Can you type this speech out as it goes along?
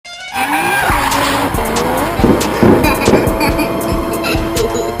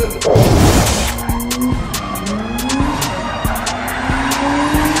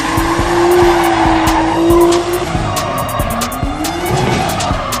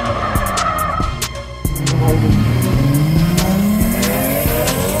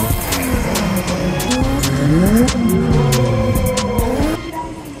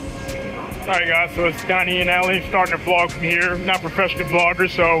So it's Donnie and Allan starting to vlog from here. Not professional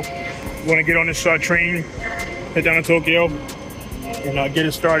vloggers, so we want to get on this train, head down to Tokyo, and get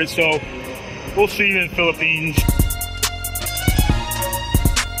it started. So we'll see you in the Philippines.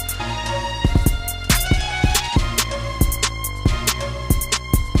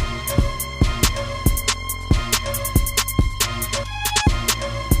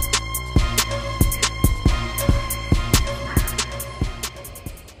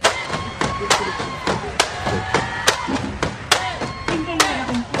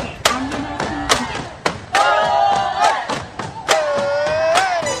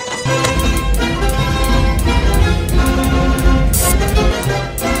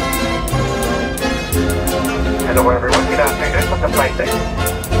 Hello everyone, good afternoon. This was the flight deck.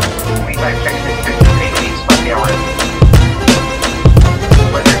 We time check 6:58 minutes by the hour.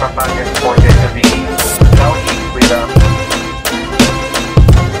 Weather compartment for the SLV. Now east with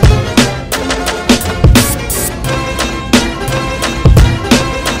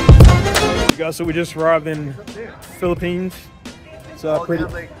Guys, so we just arrived in Philippines. It's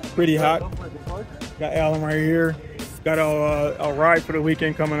pretty hot. Got Allan right here. Got our ride for the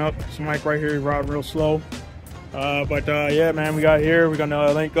weekend coming up. So Mike right here, ride real slow. Yeah, man, we got here. We're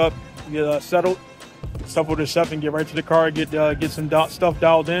gonna link up, get settled, stuff with the Seth, and get right to the car. Get some stuff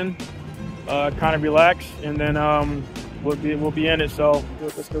dialed in, kind of relax, and then we'll be in it. So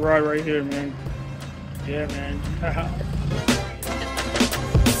that's the ride right here, man. Yeah, man.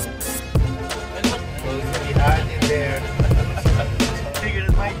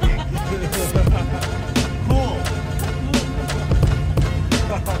 Cool.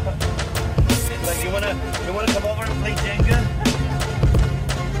 Like you wanna come over and play Jenga?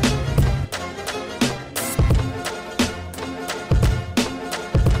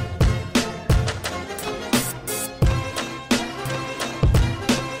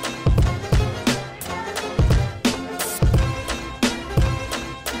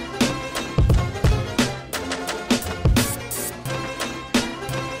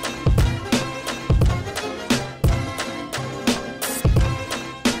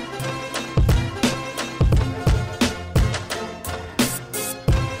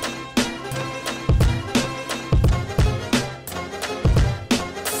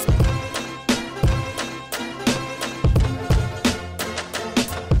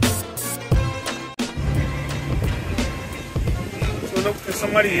 Is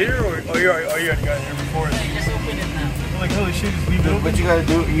somebody here, or you already got here before? Yeah, just open it now. Like, holy shit, just leave it open? What you gotta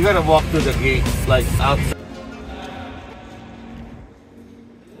do, you gotta walk through the gate, like outside.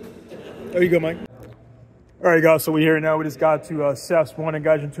 There you go, Mike. All right, guys, so we're here now. We just got to Seth's one in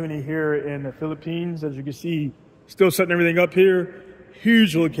Gaijin here in the Philippines. As you can see, still setting everything up here.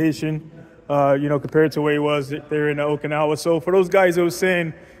 Huge location, compared to the way it was there in Okinawa. So for those guys that were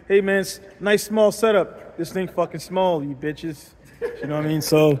saying, hey, man, nice small setup. This thing fucking small, you bitches. You know what I mean?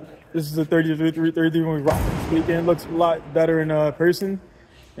 So this is the 33 when we rock this weekend. Looks a lot better in person,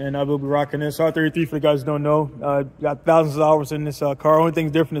 and I will be rocking this. R33, for the guys who don't know, got thousands of hours in this car. Only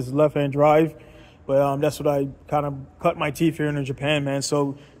thing different is the left-hand drive, but that's what I kind of cut my teeth here in Japan, man.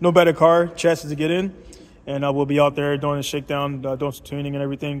 So no better car, chassis to get in, and we'll be out there doing a shakedown, doing some tuning and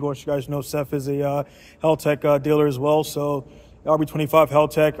everything. Of course, you guys know Seth is a Helltech dealer as well, so RB25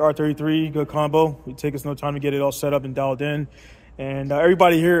 Helltech, R33, good combo. It take us no time to get it all set up and dialed in. And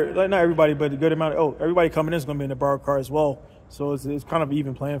everybody here, not everybody, but a good amount everybody coming in is going to be in the borrowed car as well. So it's kind of an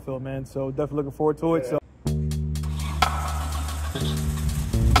even playing field, man. So definitely looking forward to it. So.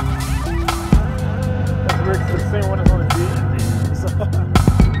 That's the same one that's on the beach.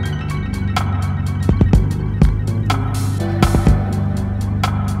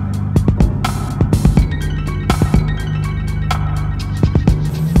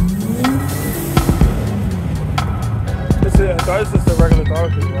 This is a regular car,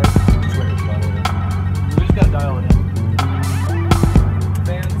 right? We just gotta dial it in.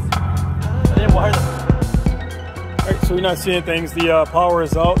 Fans. I didn't wire them. Alright, so we're not seeing things. The power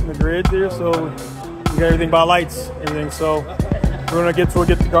is out in the grid there, so we got everything by lights, everything. So we're gonna get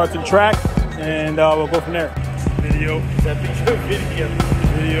the car to the track, and we'll go from there. Video. Is that picture?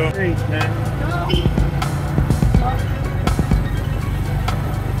 Video. Great, man.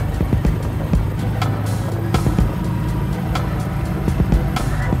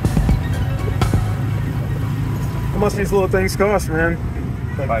 How much these little things cost, man?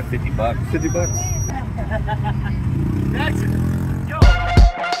 About 50 bucks. 50 bucks. That's it.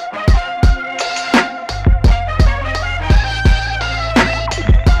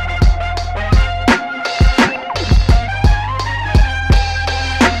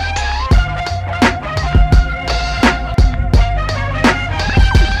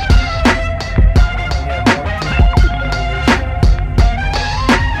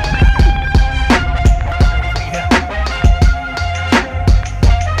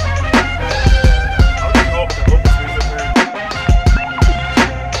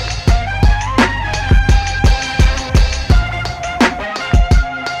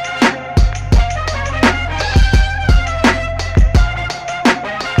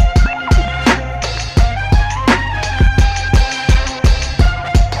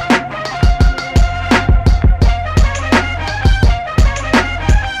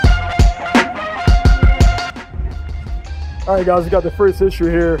 All right, guys, we got the first issue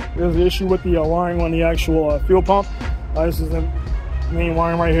here. There's an issue with the wiring on the actual fuel pump. This is the main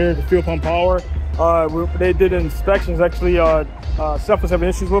wiring right here, the fuel pump power. They did inspections. Actually, Seth was having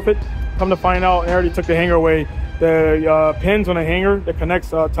issues with it. Come to find out, they already took the hanger away. The pins on the hanger that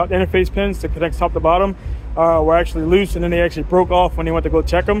connects top interface pins that connects top to bottom were actually loose, and then they actually broke off when they went to go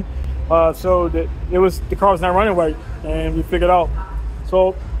check them. So the car was not running right, and we figured out.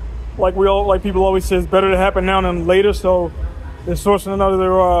 So like people always say, it's better to happen now than later. So they're sourcing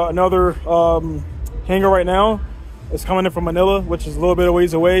another hanger right now. It's coming in from Manila, which is a little bit of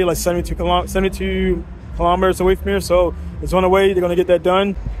ways away, like 72 kilometers away from here. So it's on the way. They're going to get that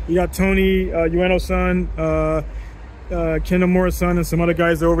done. You got Tony, Ueno's son, Kendall Moore's son, and some other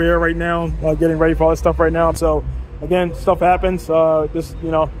guys over here right now getting ready for all this stuff right now. So again, stuff happens.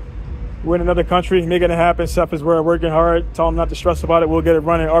 We're in another country, making it happen. Seth is working hard. Tell them not to stress about it. We'll get it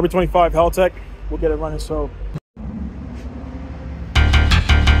running. RB25 Haltech, we'll get it running. So.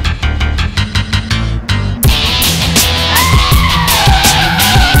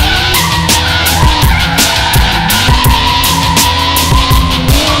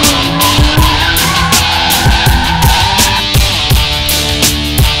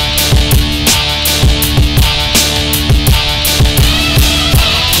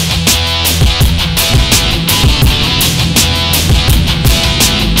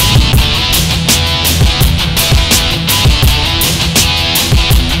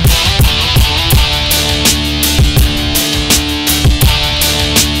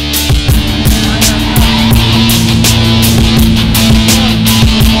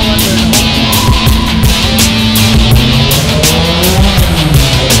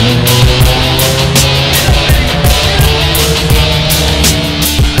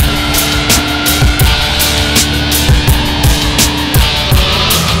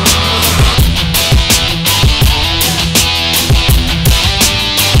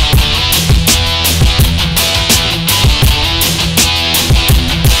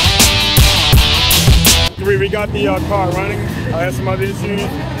 We got the car running. I had some other issues.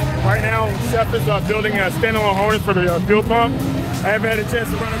 Right now, Seth is building a standalone harness for the fuel pump. I haven't had a chance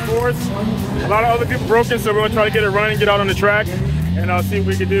to run it for us. A lot of other people broke it, so we're gonna try to get it running, get out on the track, and see what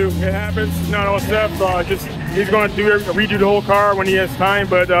we can do. It happens. It's not all Seth. He's gonna redo the whole car when he has time,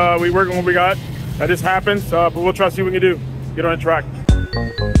 but we work on what we got. This happens, but we'll try to see what we can do. Get on the track.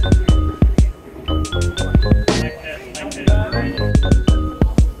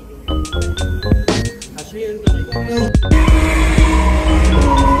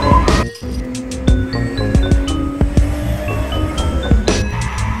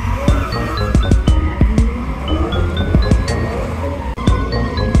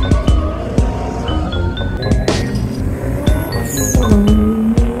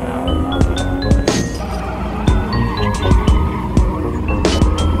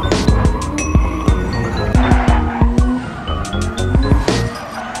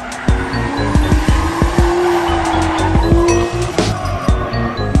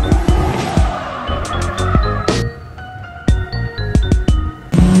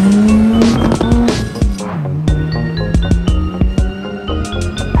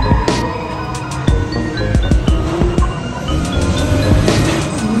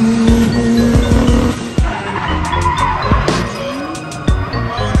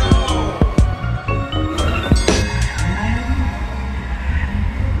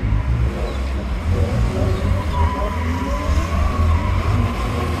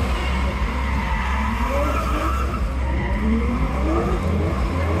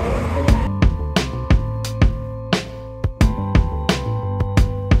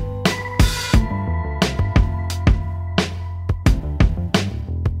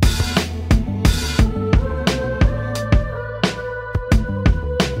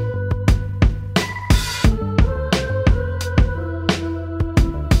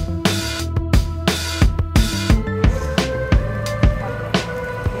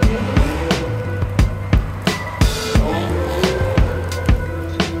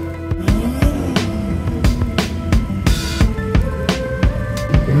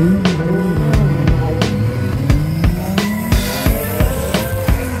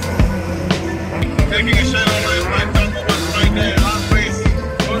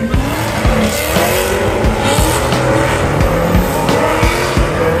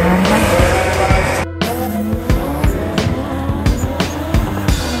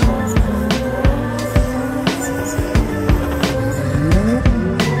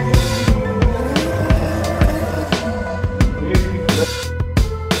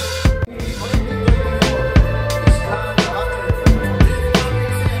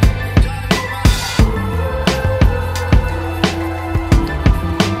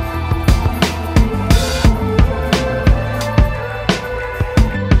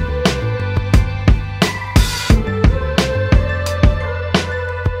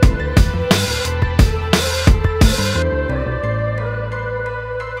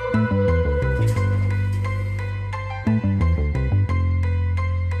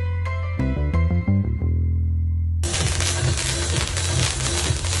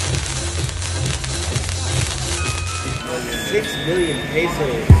 6 million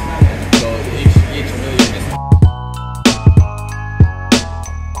pesos. So each million is.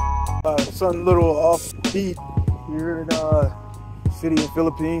 Something a little offbeat here in city in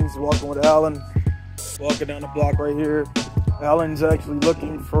Philippines. Walking with Allan, walking down the block right here. Allan's actually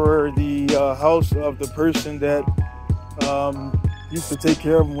looking for the house of the person that used to take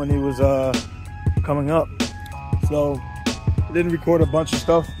care of him when he was coming up. So I didn't record a bunch of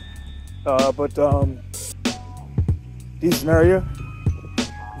stuff, but decent area.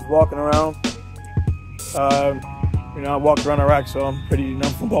 Just walking around. You know, I walked around Iraq, so I'm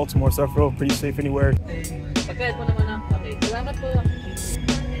from Baltimore, so I feel pretty safe anywhere. Pagkait mo naman ang okay. Salamat po.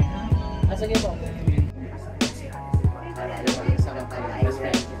 Sige po.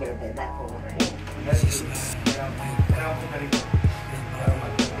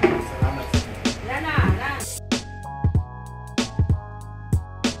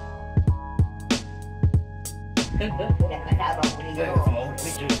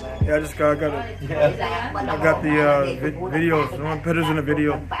 Yeah, I just got the videos. I want to put us in a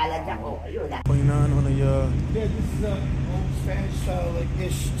video. 29 on a Yeah, this is a old Spanish style like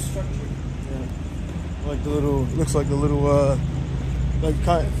ish structure. yeah, like the little, looks like the little like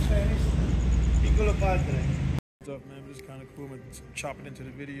kind. Spanish. Piccolo Padre. Stuff, man. Just kind of cool. I'm gonna chop it into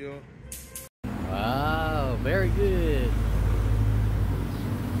the video. Wow, very good.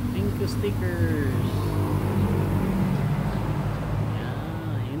 Pinku stickers.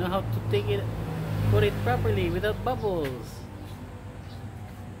 Yeah, you know how to take it, put it properly without bubbles.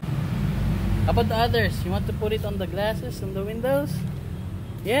 How about the others? You want to put it on the glasses, on the windows?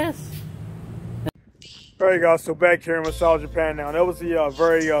 Yes. Alright guys, so back here in Matsuri, Japan now. That was a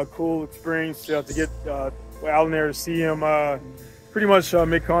very cool experience to get Allan there, to see him pretty much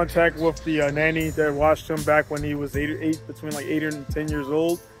make contact with the nanny that watched him back when he was between like 8 and 10 years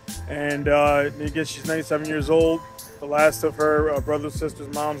old. And I guess she's 97 years old, the last of her brothers,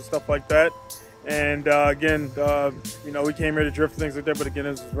 sisters, moms, and stuff like that. And again, you know, we came here to drift things like that, but again,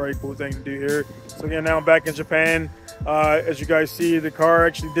 it's a very cool thing to do here. So again, now I'm back in Japan. As you guys see, the car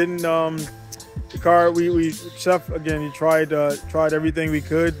actually didn't. Seth again, he tried everything we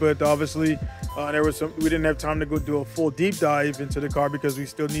could, but obviously we didn't have time to go do a full deep dive into the car because we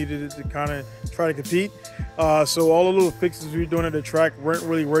still needed it to kind of try to compete. So all the little fixes we were doing at the track weren't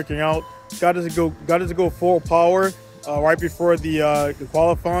really working out. Got us to go full power right before the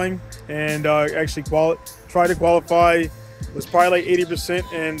qualifying, and actually tried to qualify. It was probably like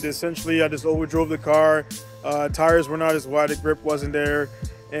 80%, and essentially I just overdrove the car. Tires were not as wide, the grip wasn't there,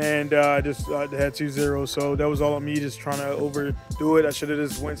 and just had 2 zeros. So that was all on me, just trying to overdo it. I should have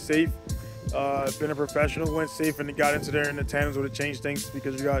just went safe. Been a professional, went safe, and got into there, and the tandems would have changed things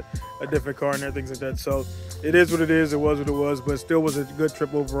because you got a different car and everything like that. So it is what it is. It was what it was, but still was a good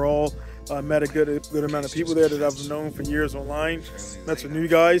trip overall. Met a good amount of people there that I've known for years online. Met some new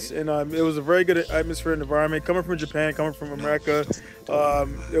guys, and it was a very good atmosphere and environment. Coming from Japan, coming from America,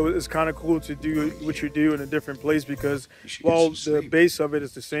 it's kind of cool to do what you do in a different place because while the base of it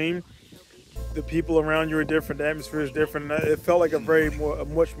is the same, the people around you are different, the atmosphere is different. And it felt like a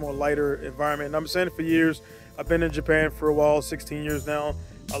much more lighter environment. And I'm saying it for years. I've been in Japan for a while, 16 years now.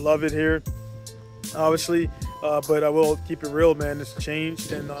 I love it here, obviously, but I will keep it real, man. It's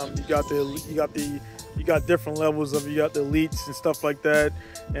changed, and you got different levels of, you got the elites and stuff like that.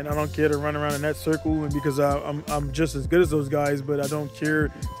 And I don't care to run around in that circle, and because I'm just as good as those guys, but I don't care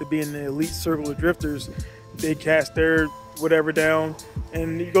to be in the elite circle of drifters. They cast their whatever down,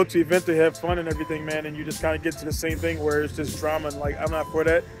 and you go to an event to have fun and everything, man, and you just kind of get to the same thing where it's just drama, and like, I'm not for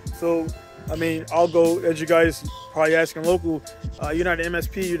that. So I mean, I'll go, as you guys probably asking local, you're not an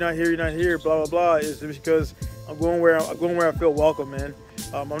MSP, you're not here, blah blah blah, is because I'm going where I feel welcome, man.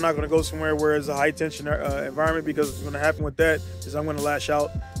 I'm not going to go somewhere where it's a high tension environment, because what's going to happen with that is I'm going to lash out,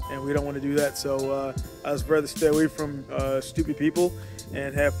 and we don't want to do that. So I was rather stay away from stupid people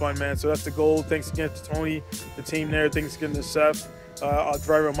and have fun, man. So that's the goal. Thanks again to Tony, the team there. Thanks again to Seth, our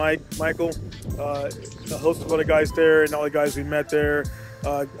driver Michael, a host of other guys there, and all the guys we met there.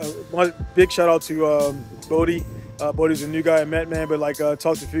 Big shout out to Bodie. Bodie's a new guy I met, man, but like talked to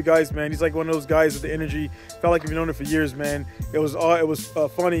a few guys, man. He's like one of those guys with the energy. Felt like we've known him for years, man. It was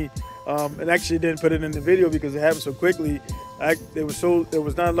funny, and actually didn't put it in the video because it happened so quickly. There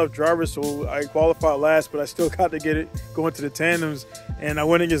was not enough drivers, so I qualified last, but I still got to get it going to the tandems, and I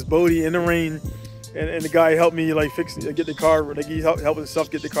went against Bodie in the rain. and the guy helped me like get the car, like he helped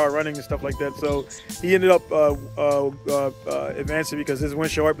himself get the car running and stuff like that. So he ended up advancing because his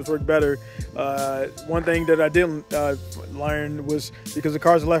windshield wipers work better. One thing that I didn't learn was because the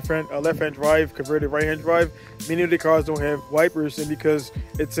car's a left-hand drive, converted right-hand drive, many of the cars don't have wipers, and because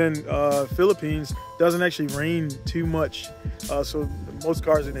it's in Philippines, doesn't actually rain too much. So most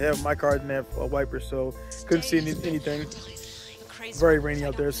cars didn't have, my car didn't have wipers, so couldn't see anything. Very rainy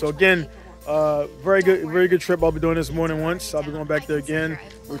out there. So again, very good trip. I'll be doing this more than once. I'll be going back there again.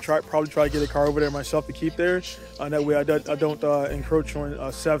 We'll probably try to get a car over there myself to keep there. That way I don't encroach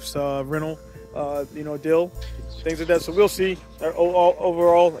on Seth's rental, deal, things like that. So we'll see.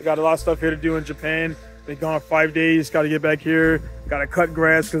 Overall, I got a lot of stuff here to do in Japan. Been gone 5 days. Got to get back here. Got to cut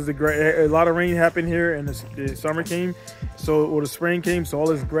grass because a lot of rain happened here and the summer came. The spring came. So all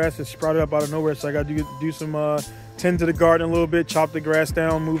this grass is sprouted up out of nowhere. So I got to do some tend to the garden a little bit, chop the grass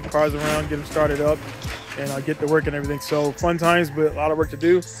down, move the cars around, get them started up, and get to work and everything. So fun times, but a lot of work to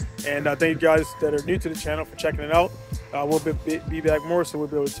do. And I thank you guys that are new to the channel for checking it out. We'll be back more, so we'll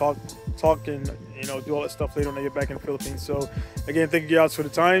be able to talk and do all that stuff later when I get back in the Philippines. So again, thank you guys for the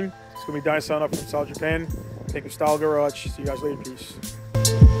time. It's gonna be Dine signing up from South Japan. Thank you, Style Garage. See you guys later. Peace.